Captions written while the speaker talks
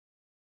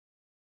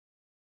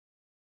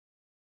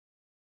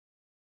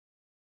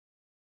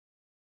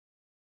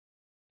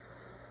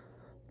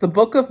The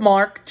book of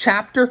Mark,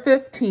 chapter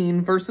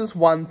 15, verses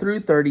 1 through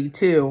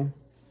 32.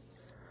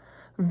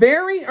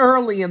 Very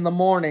early in the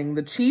morning,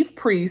 the chief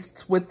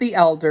priests with the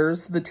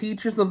elders, the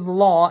teachers of the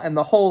law, and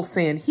the whole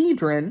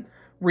Sanhedrin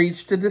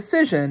reached a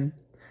decision.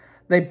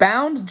 They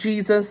bound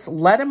Jesus,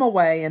 led him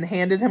away, and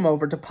handed him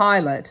over to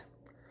Pilate.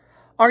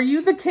 "Are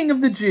you the king of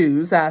the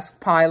Jews?"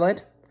 asked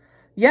Pilate.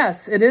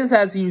 "Yes, it is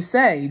as you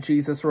say,"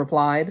 Jesus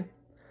replied.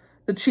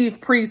 The chief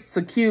priests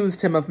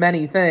accused him of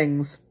many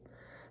things.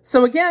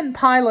 So again,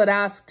 Pilate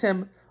asked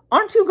him,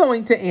 "Aren't you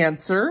going to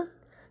answer?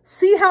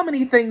 See how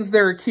many things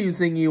they're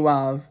accusing you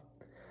of."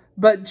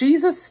 But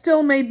Jesus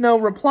still made no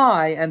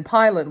reply, and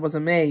Pilate was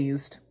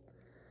amazed.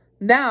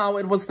 Now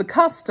it was the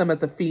custom at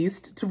the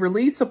feast to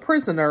release a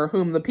prisoner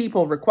whom the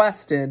people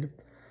requested.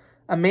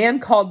 A man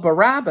called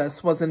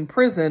Barabbas was in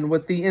prison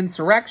with the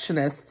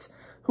insurrectionists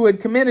who had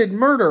committed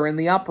murder in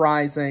the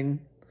uprising.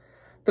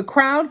 The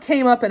crowd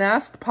came up and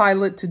asked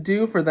Pilate to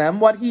do for them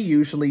what he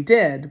usually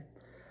did.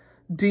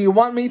 "Do you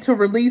want me to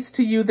release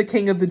to you the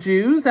king of the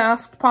Jews?"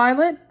 asked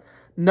Pilate,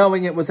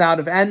 knowing it was out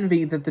of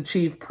envy that the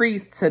chief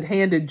priests had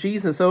handed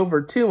Jesus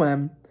over to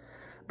him.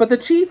 But the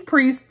chief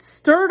priests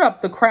stirred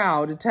up the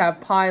crowd to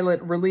have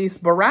Pilate release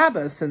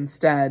Barabbas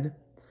instead.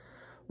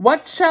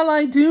 "What shall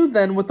I do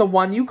then with the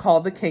one you call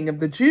the king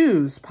of the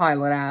Jews?"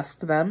 Pilate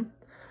asked them.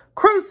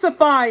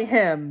 "Crucify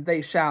him!"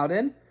 they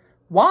shouted.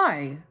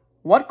 "Why?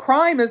 What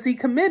crime has he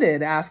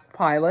committed?" asked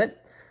Pilate.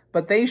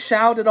 But they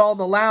shouted all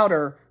the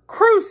louder,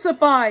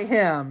 "Crucify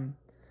him!"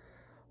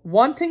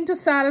 Wanting to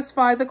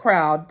satisfy the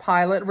crowd,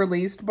 Pilate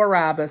released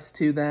Barabbas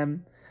to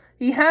them.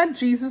 He had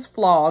Jesus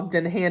flogged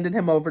and handed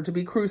him over to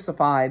be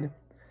crucified.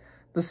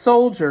 The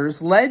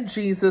soldiers led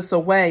Jesus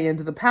away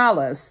into the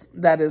palace,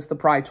 that is the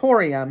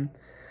praetorium,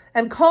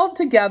 and called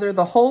together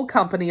the whole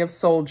company of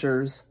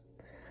soldiers.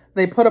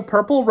 They put a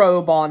purple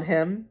robe on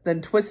him, then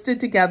twisted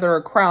together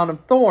a crown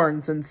of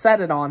thorns and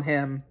set it on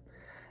him.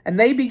 And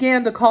they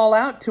began to call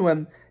out to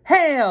him,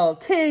 "Hail,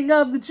 King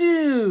of the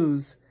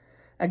Jews!"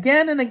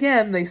 Again and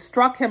again they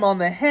struck him on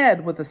the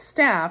head with a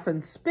staff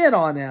and spit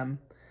on him.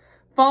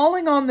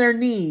 Falling on their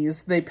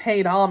knees, they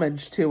paid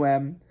homage to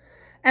him.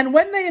 And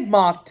when they had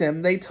mocked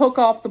him, they took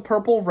off the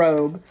purple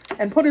robe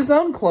and put his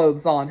own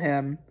clothes on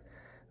him.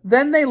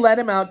 Then they led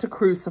him out to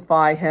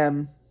crucify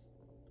him.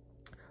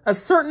 A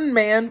certain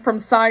man from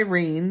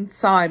Cyrene,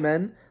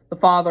 Simon, the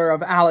father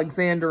of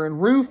Alexander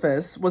and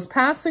Rufus, was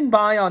passing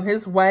by on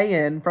his way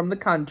in from the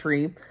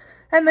country,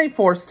 and they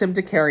forced him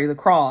to carry the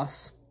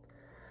cross.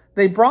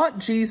 They brought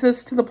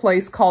Jesus to the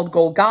place called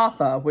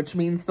Golgotha, which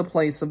means the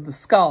place of the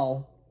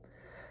skull.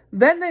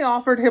 Then they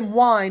offered him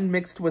wine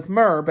mixed with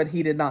myrrh, but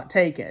he did not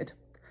take it.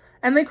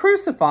 And they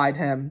crucified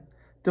him.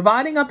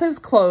 Dividing up his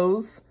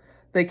clothes,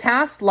 they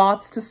cast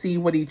lots to see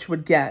what each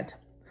would get.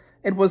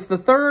 It was the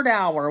third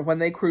hour when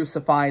they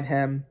crucified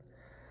him.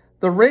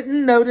 The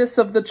written notice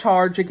of the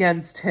charge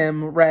against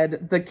him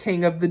read, "The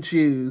King of the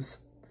Jews."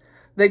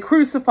 They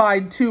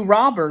crucified 2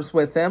 robbers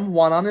with him,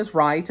 one on his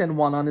right and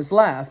one on his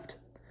left.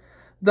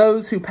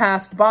 Those who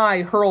passed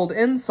by hurled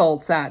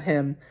insults at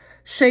him,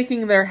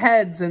 shaking their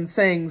heads and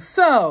saying,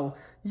 "So,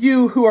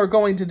 you who are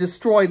going to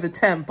destroy the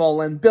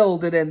temple and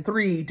build it in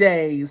 3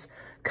 days,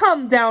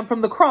 come down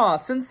from the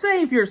cross and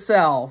save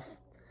yourself."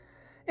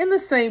 In the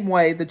same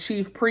way, the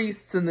chief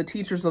priests and the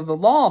teachers of the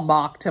law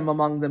mocked him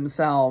among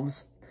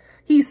themselves.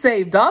 "He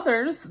saved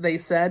others," they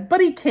said,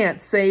 "but he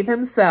can't save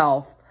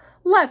himself.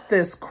 Let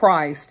this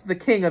Christ, the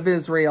King of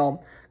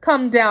Israel,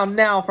 come down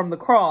now from the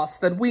cross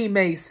that we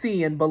may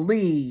see and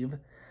believe."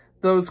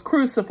 Those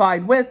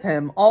crucified with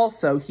him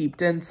also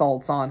heaped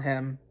insults on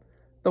him.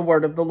 The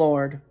word of the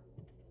Lord.